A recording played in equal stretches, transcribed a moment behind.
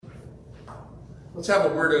Let's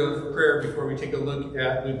have a word of prayer before we take a look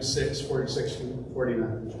at Luke 6, 46 to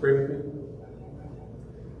 49. Would you pray with me?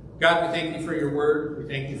 God, we thank you for your word.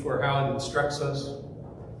 We thank you for how it instructs us.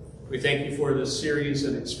 We thank you for this series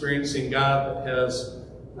and experiencing God that has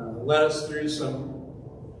led us through some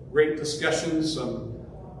great discussions, some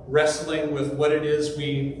wrestling with what it is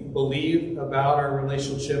we believe about our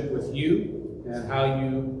relationship with you and how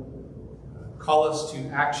you call us to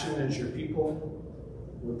action as your people.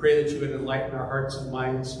 We pray that you would enlighten our hearts and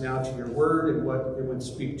minds now to your word and what it would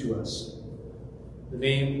speak to us. In the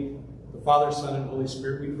name of the Father, Son, and Holy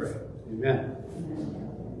Spirit we pray. Amen.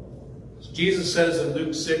 So Jesus says in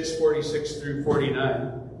Luke 6, 46 through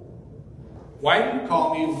 49, "Why do you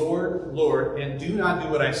call me Lord, Lord, and do not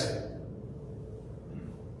do what I say?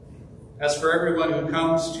 As for everyone who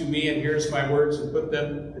comes to me and hears my words and put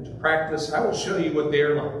them into practice, I will show you what they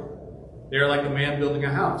are like. They are like a man building a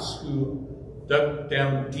house who dug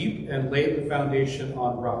down deep and laid the foundation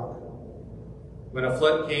on rock. When a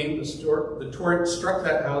flood came, the torrent struck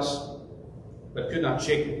that house, but could not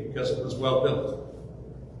shake it because it was well built.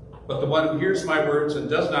 But the one who hears my words and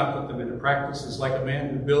does not put them into practice is like a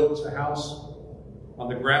man who builds a house on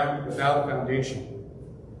the ground without a foundation.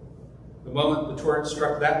 The moment the torrent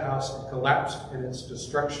struck that house, it collapsed, and its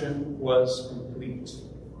destruction was complete."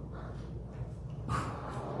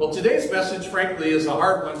 Well, today's message, frankly, is a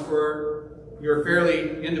hard one for your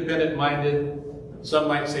fairly independent-minded, some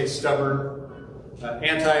might say stubborn,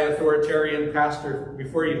 anti-authoritarian pastor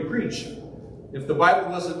before you preach. If the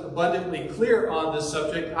Bible wasn't abundantly clear on this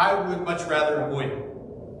subject, I would much rather avoid it.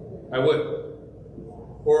 I would.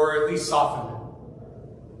 Or at least soften it.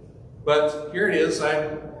 But here it is.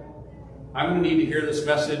 I'm going to need to hear this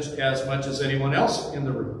message as much as anyone else in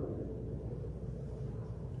the room.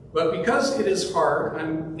 But because it is hard,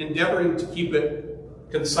 I'm endeavoring to keep it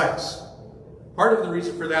concise. Part of the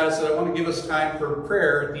reason for that is that I want to give us time for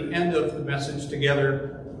prayer at the end of the message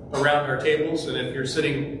together around our tables. And if you're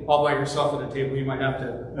sitting all by yourself at a table, you might have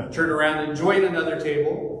to turn around and join another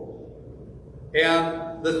table.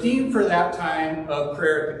 And the theme for that time of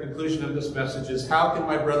prayer at the conclusion of this message is, how can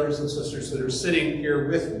my brothers and sisters that are sitting here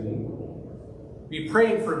with me be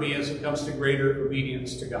praying for me as it comes to greater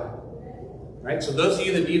obedience to God? Right? So those of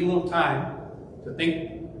you that need a little time to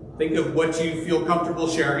think of what you feel comfortable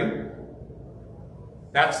sharing,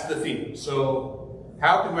 that's the theme. So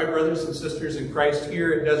how can my brothers and sisters in Christ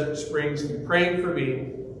here at Desert Springs be praying for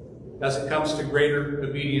me as it comes to greater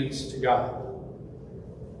obedience to God?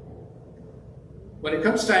 When it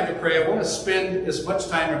comes time to pray, I want to spend as much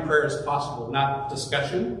time in prayer as possible, not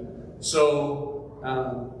discussion. So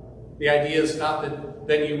the idea is not that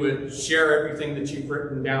then you would share everything that you've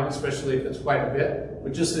written down, especially if it's quite a bit,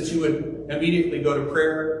 but just that you would immediately go to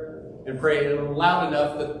prayer and pray loud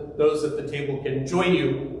enough that those at the table can join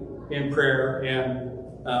you in prayer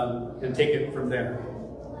and take it from there.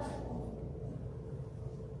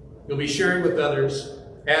 You'll be sharing with others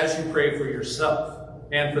as you pray for yourself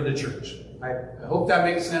and for the church. I hope that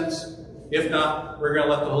makes sense. If not, we're going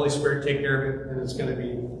to let the Holy Spirit take care of it, and it's going to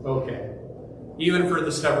be okay. Even for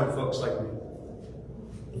the stubborn folks like me.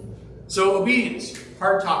 So obedience,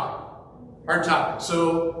 hard topic. Hard topic.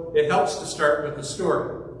 So it helps to start with a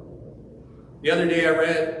story. The other day I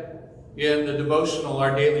read in the devotional,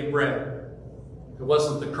 Our Daily Bread. It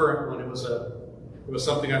wasn't the current one, it was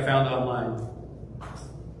something I found online.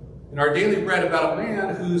 In Our Daily Bread, about a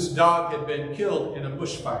man whose dog had been killed in a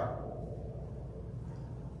bushfire.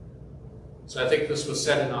 So I think this was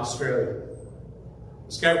set in Australia.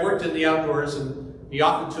 This guy worked in the outdoors, and he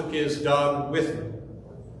often took his dog with him.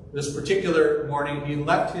 This particular morning, he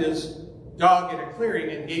left his dog in a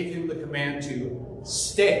clearing and gave him the command to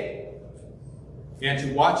stay and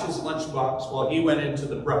to watch his lunchbox while he went into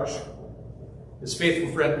the brush. His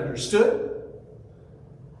faithful friend understood,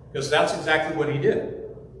 because that's exactly what he did.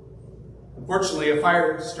 Unfortunately, a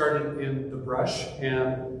fire started in the brush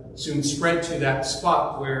and soon spread to that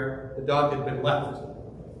spot where the dog had been left.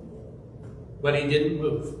 But he didn't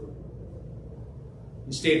move.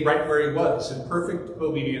 He stayed right where he was, in perfect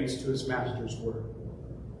obedience to his master's word.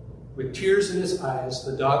 With tears in his eyes,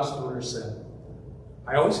 the dog's owner said,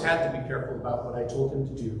 "I always had to be careful about what I told him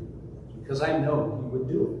to do, because I know he would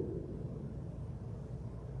do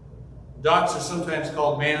it." Dogs are sometimes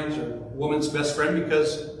called man's or woman's best friend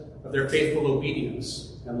because of their faithful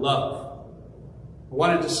obedience and love. I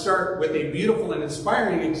wanted to start with a beautiful and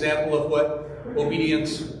inspiring example of what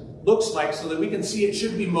obedience looks like so that we can see it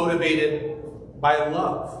should be motivated by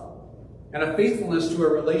love and a faithfulness to a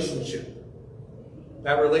relationship,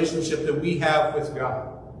 that relationship that we have with God.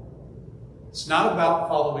 It's not about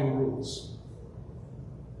following rules.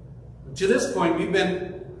 To this point, we've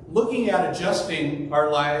been looking at adjusting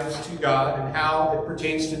our lives to God and how it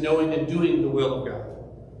pertains to knowing and doing the will of God.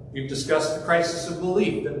 We've discussed the crisis of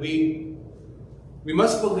belief, that we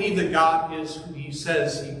must believe that God is who he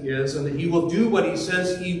says he is and that he will do what he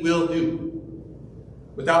says he will do.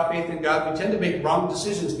 Without faith in God, we tend to make wrong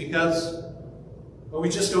decisions because, well, we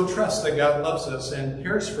just don't trust that God loves us and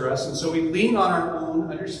cares for us, and so we lean on our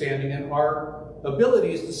own understanding and our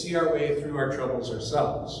abilities to see our way through our troubles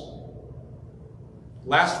ourselves.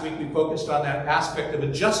 Last week we focused on that aspect of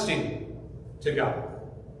adjusting to God,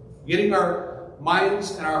 getting our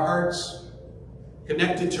minds and our hearts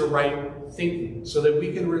connected to right thinking so that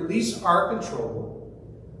we can release our control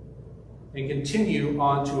and continue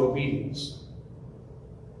on to obedience.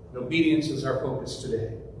 And obedience is our focus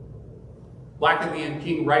today. Blackaby and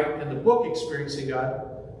King write in the book Experiencing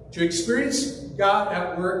God, to experience God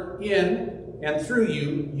at work in and through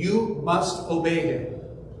you, you must obey him.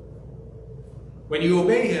 When you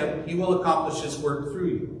obey him, he will accomplish his work through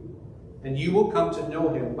you, and you will come to know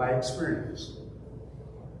him by experience.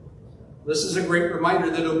 This is a great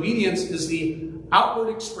reminder that obedience is the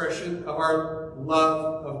outward expression of our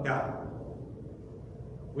love of God.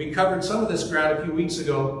 We covered some of this ground a few weeks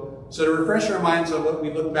ago, so to refresh our minds on what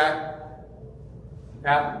we looked back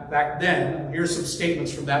at back then, here's some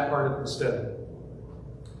statements from that part of the study.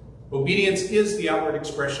 Obedience is the outward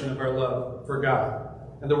expression of our love for God.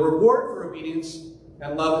 And the reward for obedience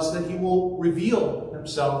and love is that he will reveal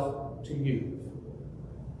himself to you.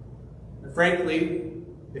 And frankly,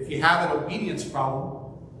 if you have an obedience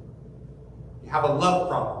problem, you have a love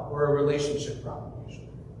problem or a relationship problem.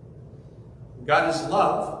 God is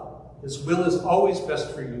love. His will is always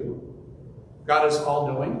best for you. God is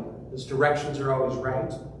all-knowing. His directions are always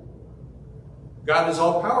right. God is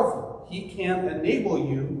all-powerful. He can enable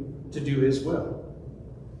you to do his will.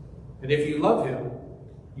 And if you love him,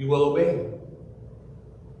 you will obey him.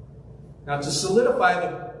 Now, to solidify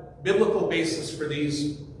the biblical basis for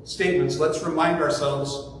these statements, let's remind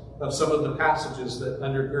ourselves of some of the passages that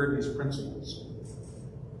undergird these principles.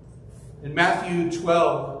 In Matthew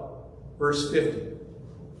 12, verse 50,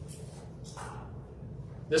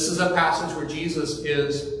 this is a passage where Jesus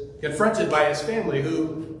is confronted by his family,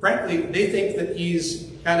 who, frankly, they think that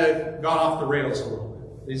he's kind of gone off the rails a little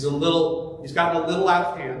bit. He's gotten a little out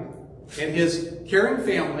of hand, and his caring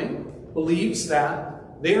family believes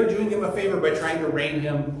that they are doing him a favor by trying to rein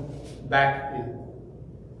him back in.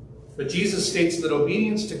 But Jesus states that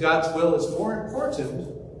obedience to God's will is more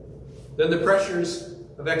important than the pressures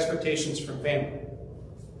of expectations from family.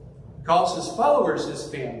 He calls his followers his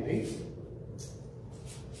family,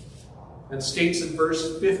 and states in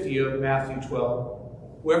verse 50 of Matthew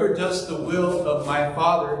 12, whoever does the will of my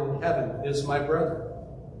Father in heaven is my brother,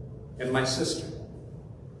 and my sister,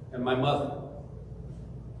 and my mother.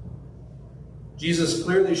 Jesus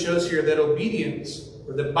clearly shows here that obedience,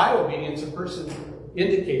 or that by obedience, a person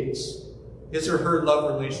indicates his or her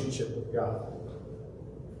love relationship with God.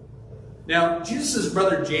 Now, Jesus'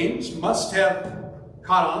 brother James must have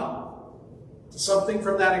caught on to something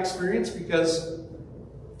from that experience, because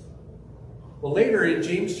later in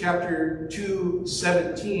James chapter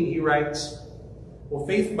 2:17, he writes, well,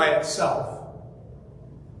 faith by itself,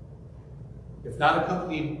 if not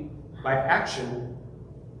accompanied by action,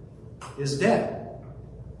 is dead.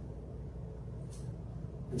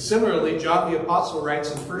 And similarly, John the Apostle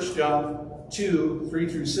writes in 1 John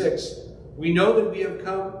 2:3-6, we know that we have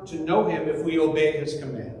come to know him if we obey his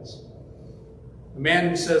commands. A man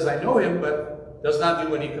who says, I know him, but does not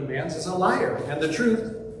do what he commands is a liar, and the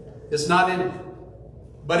truth is not in it.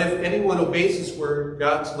 But if anyone obeys his word,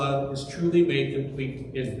 God's love is truly made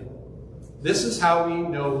complete in him. This is how we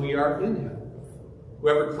know we are in him.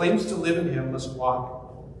 Whoever claims to live in him must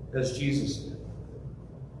walk as Jesus did.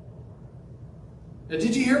 Now,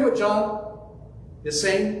 did you hear what John is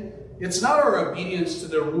saying? It's not our obedience to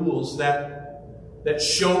the rules that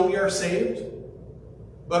show we are saved,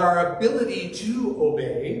 but our ability to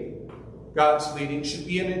obey God's leading should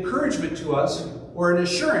be an encouragement to us, or an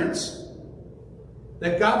assurance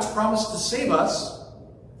that God's promise to save us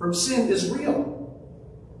from sin is real.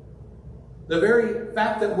 The very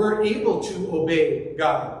fact that we're able to obey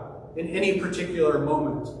God in any particular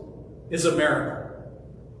moment is a miracle.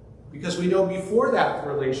 Because we know before that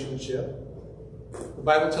relationship, the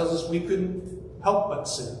Bible tells us we couldn't help but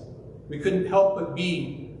sin. We couldn't help but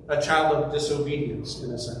be a child of disobedience,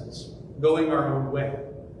 in a sense, going our own way.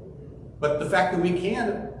 But the fact that we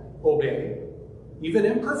can obey, even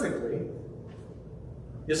imperfectly,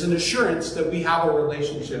 is an assurance that we have a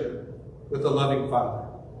relationship with a loving Father.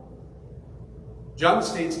 John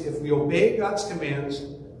states, if we obey God's commands,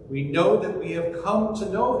 we know that we have come to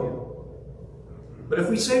know him. But if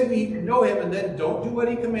we say we know him and then don't do what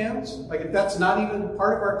he commands, like if that's not even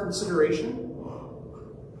part of our consideration,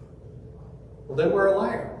 well, then we're a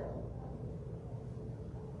liar.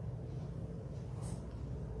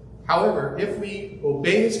 However, if we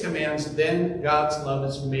obey his commands, then God's love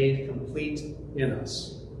is made complete in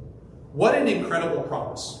us. What an incredible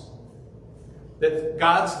promise. That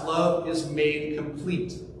God's love is made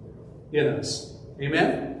complete in us.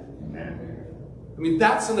 Amen? Amen. I mean,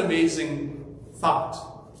 that's an amazing thought.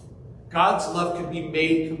 God's love can be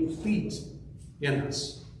made complete in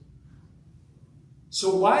us.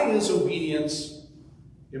 So why is obedience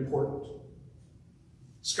important?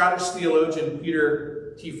 Scottish theologian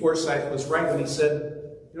Peter T. Forsyth was right when he said,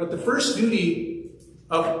 the first duty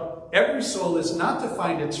of every soul is not to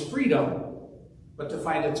find its freedom, but to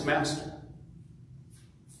find its master.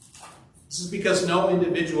 This is because no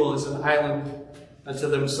individual is an island unto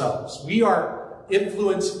themselves. We are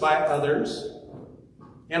influenced by others,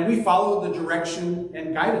 and we follow the direction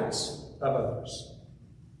and guidance of others.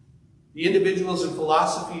 The individuals and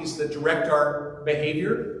philosophies that direct our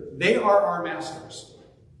behavior, they are our masters.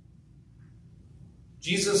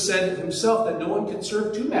 Jesus said himself that no one can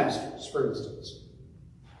serve two masters, for instance.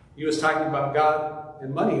 He was talking about God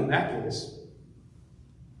and money in that case.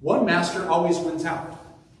 One master always wins out.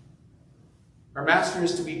 Our master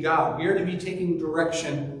is to be God. We are to be taking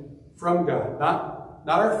direction from God, not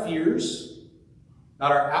our fears,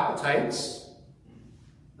 not our appetites,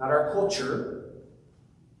 not our culture,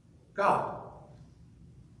 God.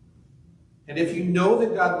 And if you know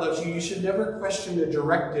that God loves you, you should never question a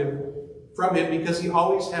directive from him, because he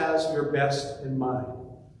always has your best in mind.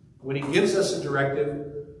 When he gives us a directive,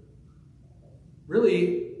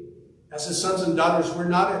 really, as his sons and daughters, we're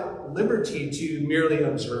not at liberty to merely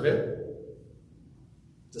observe it,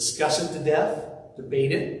 discuss it to death,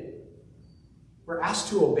 debate it. We're asked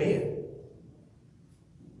to obey it.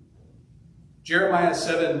 Jeremiah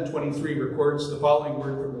 7:23 records the following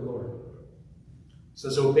word from the Lord. It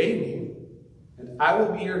says, "Obey me, and I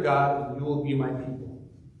will be your God, and you will be my people.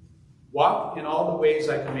 Walk in all the ways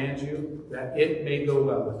I command you, that it may go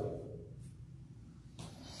well with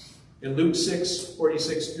you." In Luke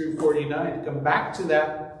 6:46 through 49, to come back to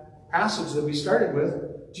that passage that we started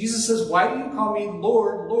with, Jesus says, "Why do you call me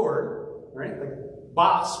Lord, Lord?" Right? Like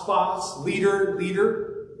boss, leader.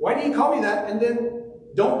 Why do you call me that and then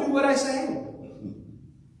don't do what I say?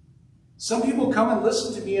 Some people come and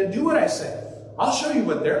listen to me and do what I say. I'll show you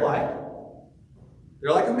what they're like.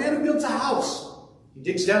 They're like a man who builds a house. He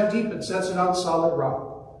digs down deep and sets it on solid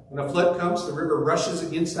rock. When a flood comes, the river rushes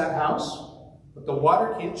against that house, but the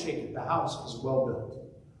water can't shake it. The house is well built.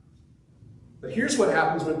 But here's what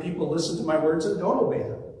happens when people listen to my words and don't obey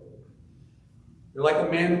them. They're like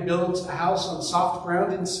a man who builds a house on soft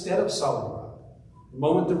ground instead of solid rock. The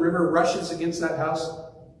moment the river rushes against that house,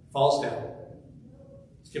 it falls down.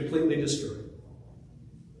 It's completely destroyed.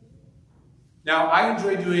 Now, I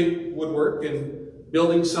enjoy doing woodwork and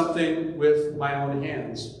building something with my own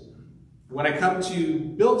hands. When I come to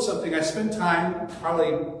build something, I spend time,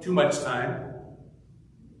 probably too much time.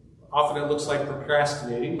 Often it looks like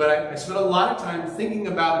procrastinating, but I spend a lot of time thinking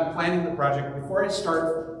about and planning the project before I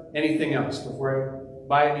start anything else, before I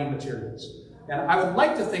buy any materials. And I would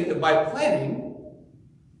like to think that by planning,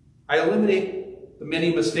 I eliminate the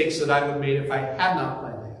many mistakes that I would have made if I had not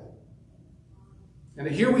planned ahead. And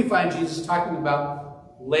here we find Jesus talking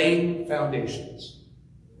about laying foundations.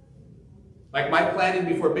 Like my planning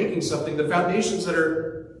before making something, the foundations that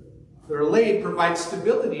are laid provide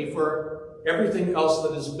stability for everything else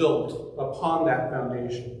that is built upon that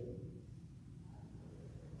foundation.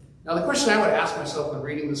 Now, the question I would ask myself when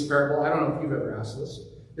reading this parable, I don't know if you've ever asked this,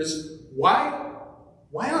 is why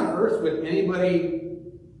on earth would anybody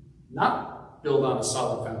not build on a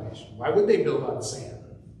solid foundation? Why would they build on sand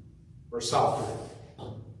or soft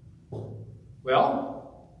earth?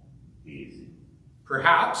 Well,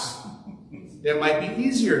 perhaps it might be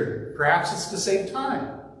easier. Perhaps it's to save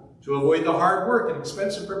time, to avoid the hard work and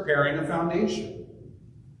expense of preparing a foundation,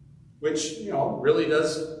 which, really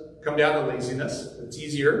does come down to laziness. It's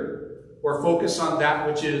easier. Or focus on that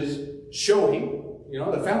which is showy.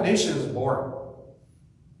 The foundation is boring.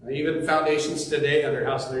 Even foundations today at their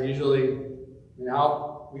house, they're usually,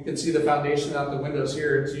 we can see the foundation out the windows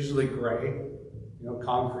here. It's usually gray,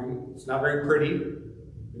 concrete. It's not very pretty.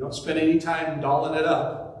 We don't spend any time dolling it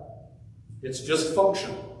up. It's just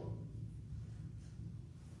functional.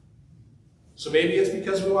 So maybe it's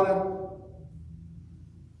because we want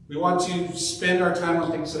to spend our time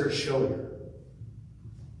on things that are showier.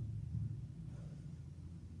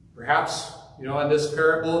 Perhaps, in this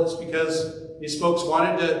parable, it's because these folks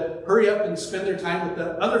wanted to hurry up and spend their time with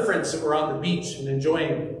the other friends that were on the beach and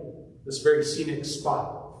enjoying this very scenic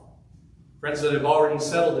spot. Friends that have already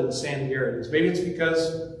settled in sandy areas. Maybe it's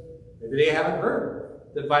because maybe they haven't heard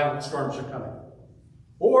that violent storms are coming.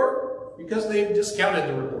 Or because they've discounted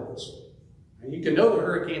the reports. And you can know the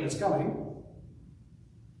hurricane is coming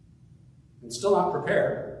and still not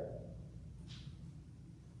prepared.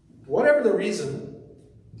 Whatever the reason,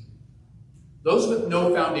 those with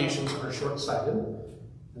no foundations are short-sighted,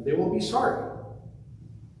 and they will be sorry.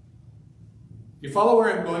 You follow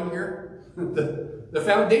where I'm going here? The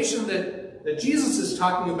foundation that Jesus is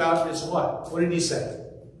talking about is what? What did he say?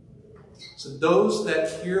 So those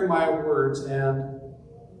that hear my words and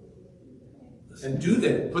do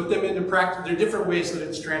them, put them into practice. There are different ways that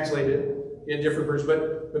it's translated in different versions,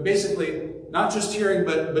 but basically, not just hearing,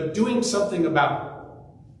 but doing something about it.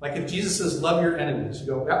 Like if Jesus says, love your enemies, you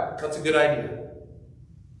go, yeah, that's a good idea.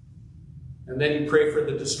 And then you pray for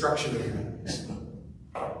the destruction of your enemies.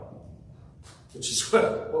 Which is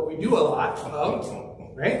what we do a lot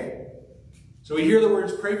of, right? So we hear the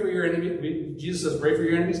words, pray for your enemies. Jesus says, pray for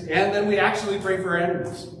your enemies. And then we actually pray for our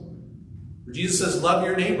enemies. Jesus says, love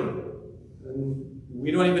your neighbor. And we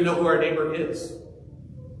don't even know who our neighbor is.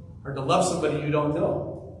 Hard to love somebody you don't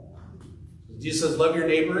know. Jesus says, love your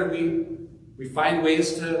neighbor, and we find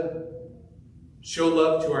ways to show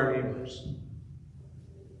love to our neighbors.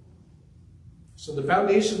 So the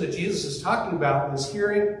foundation that Jesus is talking about is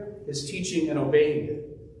hearing his teaching and obeying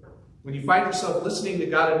it. When you find yourself listening to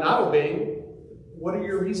God and not obeying, what are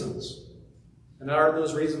your reasons? And are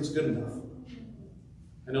those reasons good enough?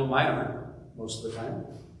 I know mine aren't most of the time.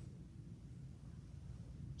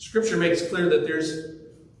 Scripture makes clear that there's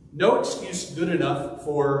no excuse good enough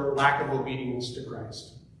for lack of obedience to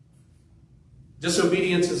Christ.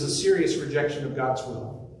 Disobedience is a serious rejection of God's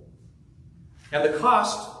will. And the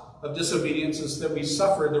cost of disobedience is that we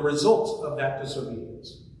suffer the results of that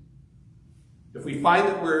disobedience. If we find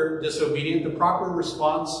that we're disobedient, the proper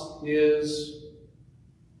response is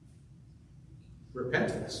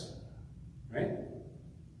repentance, right?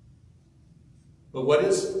 But what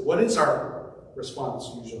is our response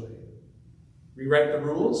usually? Rewrite the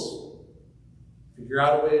rules? Figure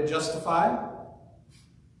out a way to justify?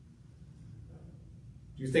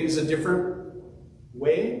 Do things a different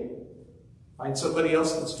way? Find somebody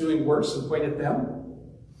else that's doing worse and point at them?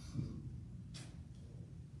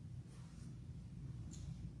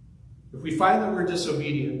 If we find that we're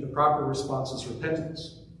disobedient, the proper response is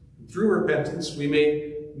repentance. And through repentance, we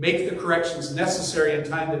may make the corrections necessary in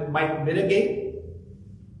time that might mitigate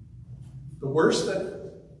the worst that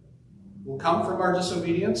will come from our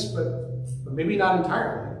disobedience, but maybe not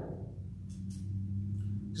entirely.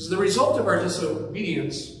 Because the result of our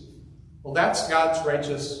disobedience, well, that's God's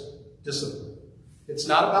righteous discipline. It's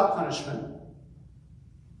not about punishment.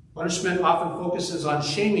 Punishment often focuses on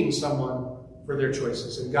shaming someone for their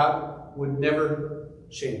choices, and God would never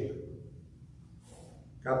shame you.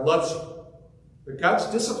 God loves you. But God's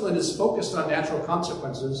discipline is focused on natural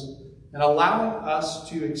consequences and allowing us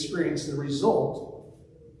to experience the result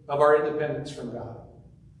of our independence from God.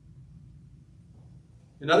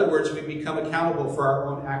 In other words, we become accountable for our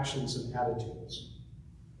own actions and attitudes.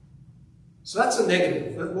 So that's a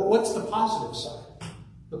negative. But what's the positive side?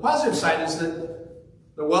 The positive side is that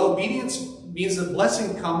obedience means that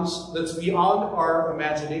blessing comes that's beyond our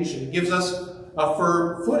imagination. It gives us a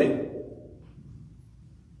firm footing.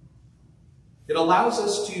 It allows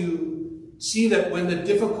us to see that when the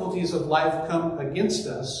difficulties of life come against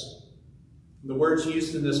us, the words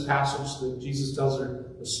used in this passage that Jesus tells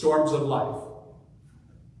are the storms of life,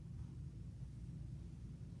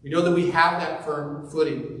 we know that we have that firm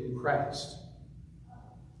footing in Christ.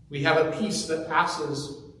 We have a peace that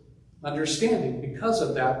passes understanding because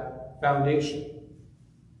of that foundation.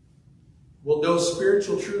 We'll know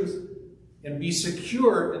spiritual truth and be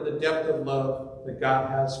secure in the depth of love that God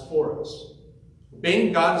has for us.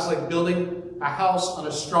 Obeying God is like building a house on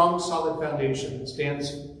a strong, solid foundation that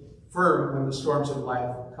stands firm when the storms of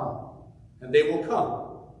life come. And they will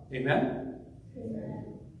come. Amen? Amen.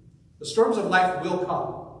 The storms of life will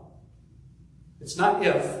come. It's not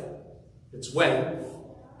if, it's when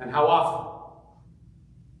and how often.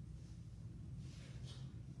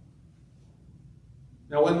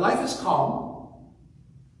 Now, when life is calm,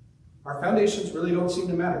 our foundations really don't seem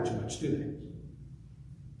to matter too much, do they?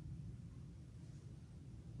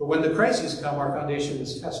 But when the crises come, our foundation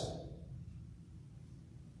is tested.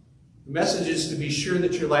 The message is to be sure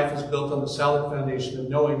that your life is built on the solid foundation of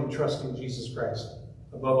knowing and trusting Jesus Christ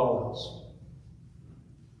above all else.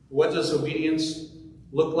 What does obedience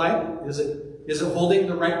look like? Is it holding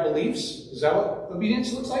the right beliefs? Is that what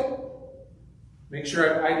obedience looks like? Make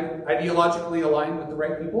sure I'm ideologically aligned with the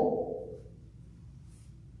right people?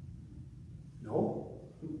 No.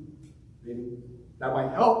 Maybe that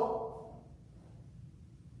might help.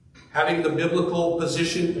 Having the biblical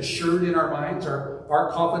position assured in our minds,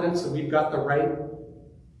 our confidence that we've got the right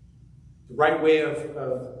way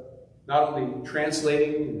of not only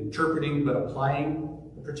translating and interpreting, but applying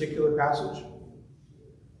a particular passage?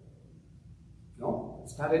 No,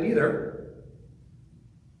 it's not it either.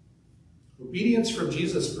 Obedience from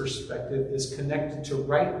Jesus' perspective is connected to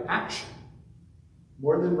right action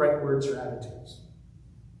more than right words or attitudes.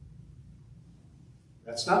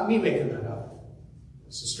 That's not me making that up.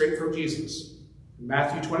 This is straight from Jesus. In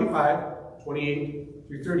Matthew 25, 28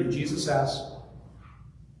 through 30, Jesus asks,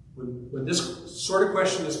 when this sort of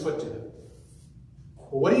question is put to him,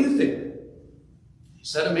 well, what do you think? He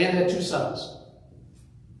said a man had 2 sons.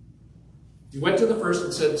 He went to the first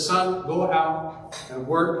and said, son, go out and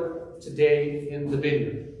work today in the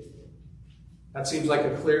vineyard. That seems like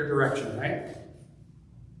a clear direction, right?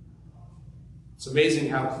 It's amazing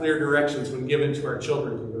how clear directions, when given to our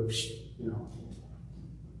children, can go,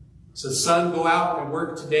 It says, son, go out and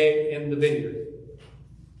work today in the vineyard.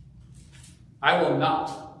 I will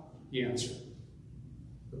not, he answered.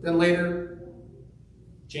 But then later,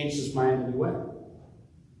 changed his mind and he went.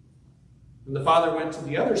 When the father went to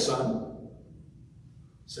the other son,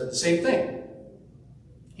 said the same thing.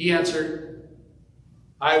 He answered,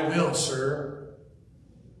 I will, sir.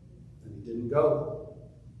 And he didn't go.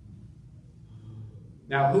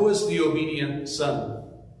 Now, who was the obedient son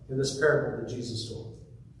in this parable that Jesus told?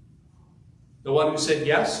 The one who said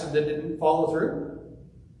yes and then didn't follow through?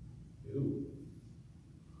 No.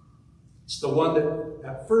 It's the one that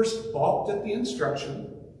at first balked at the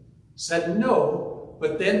instruction, said no,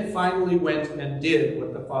 but then finally went and did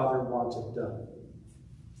what the Father wanted done.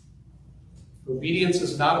 Obedience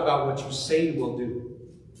is not about what you say you will do.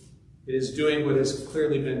 It is doing what has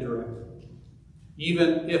clearly been directed,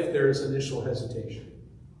 even if there is initial hesitation.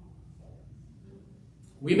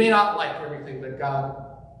 We may not like everything that God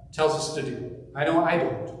tells us to do. I know I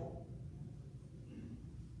don't.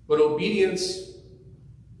 But obedience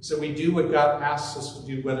is that we do what God asks us to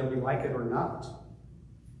do, whether we like it or not.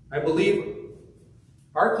 I believe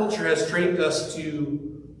our culture has trained us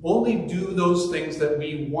to only do those things that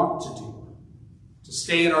we want to do, to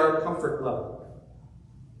stay in our comfort level.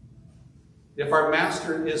 If our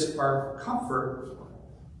master is our comfort,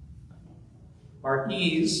 our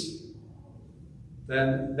ease,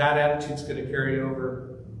 then that attitude is going to carry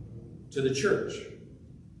over to the church.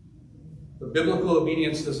 But biblical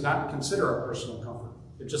obedience does not consider our personal comfort.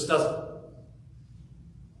 It just doesn't.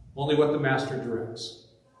 Only what the master directs.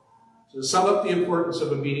 So to sum up the importance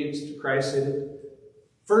of obedience to Christ,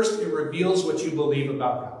 first, it reveals what you believe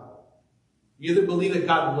about God. You either believe that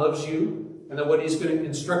God loves you and that what he's going to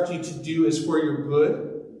instruct you to do is for your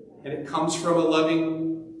good, and it comes from a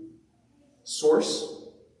loving source,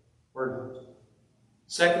 or not.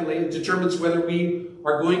 Secondly, it determines whether we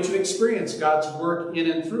are going to experience God's work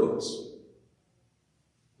in and through us.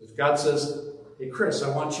 If God says, hey, Chris,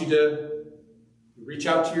 I want you to reach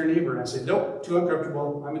out to your neighbor, and I say, nope, too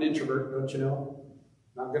uncomfortable. I'm an introvert, don't you know?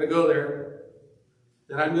 Not going to go there.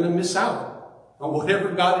 Then I'm going to miss out on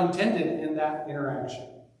whatever God intended in that interaction.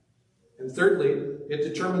 And thirdly, it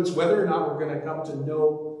determines whether or not we're going to come to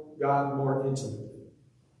know God more intimately.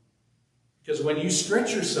 Because when you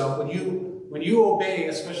stretch yourself, when you obey,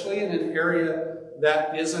 especially in an area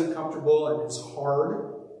that is uncomfortable and it's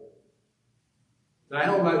hard, then I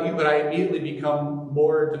don't know about you, but I immediately become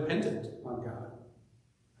more dependent on God.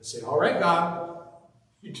 I say, all right, God,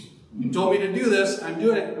 you told me to do this. I'm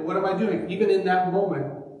doing it. And what am I doing? Even in that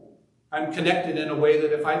moment, I'm connected in a way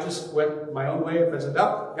that if I just went my own way, if I said,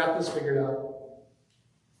 oh, got this figured out,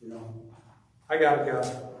 I got it, God,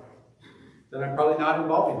 then I'm probably not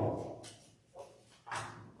involving you.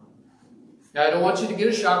 Now, I don't want you to get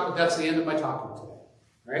a shock, but that's the end of my talking today.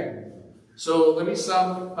 All right? So let me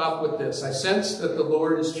sum up with this. I sense that the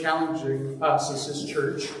Lord is challenging us as his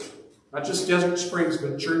church, not just Desert Springs,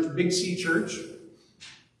 but church, Big C Church,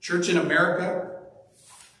 church in America,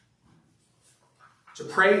 to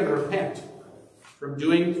pray and repent from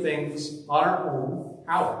doing things on our own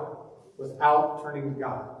power without turning to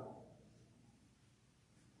God.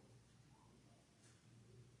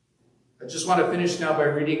 I just want to finish now by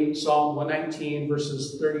reading Psalm 119,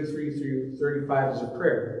 verses 33 through 35 as a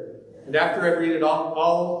prayer. And after I read it,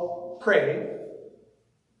 I'll pray.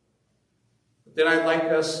 But then I'd like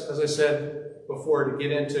us, as I said before, to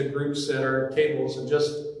get into groups at our tables and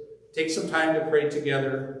just take some time to pray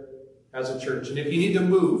together as a church. And if you need to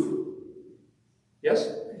move,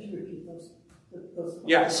 yes? Could you repeat those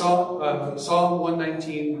Yeah, Psalm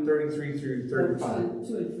 119, 33 through 35.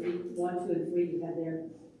 2 and 3. 1, 2, and 3 you had there.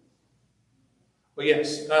 Well,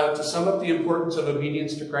 yes, to sum up the importance of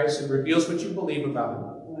obedience to Christ, it reveals what you believe about Him.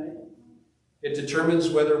 Right. It determines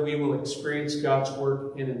whether we will experience God's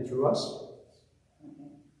work in and through us. Okay.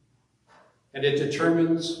 And it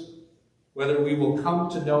determines whether we will come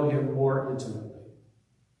to know Him more intimately.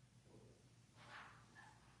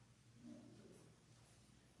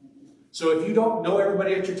 So if you don't know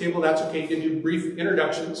everybody at your table, that's okay. You can do brief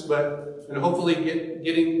introductions, and hopefully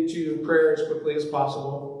getting to prayer as quickly as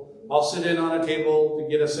possible. I'll sit in on a table to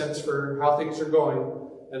get a sense for how things are going.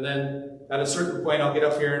 And then at a certain point, I'll get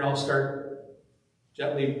up here and I'll start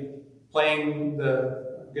gently playing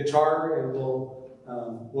the guitar, and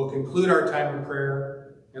we'll conclude our time of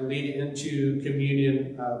prayer and lead into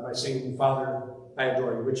communion by singing Father, I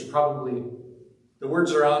Adore You, which you probably, the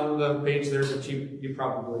words are on the page there, but you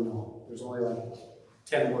probably know. There's only like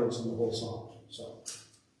 10 words in the whole song. So,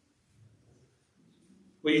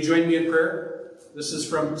 will you join me in prayer? This is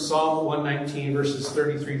from Psalm 119, verses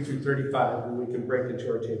 33 through 35, and we can break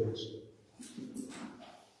into our tables.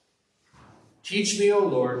 Teach me, O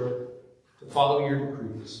Lord, to follow your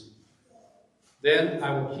decrees. Then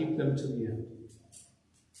I will keep them to the end.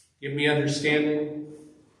 Give me understanding,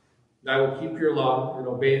 and I will keep your law and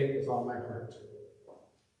obey it with all my heart.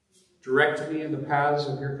 Direct me in the paths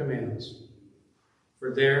of your commands,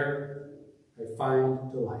 for there I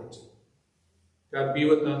find delight. God, be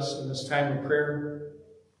with us in this time of prayer.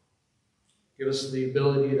 Give us the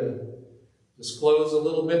ability to disclose a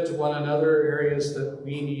little bit to one another areas that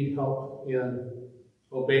we need help in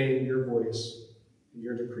obeying your voice and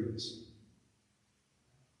your decrees.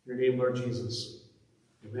 In your name, Lord Jesus.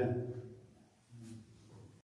 Amen.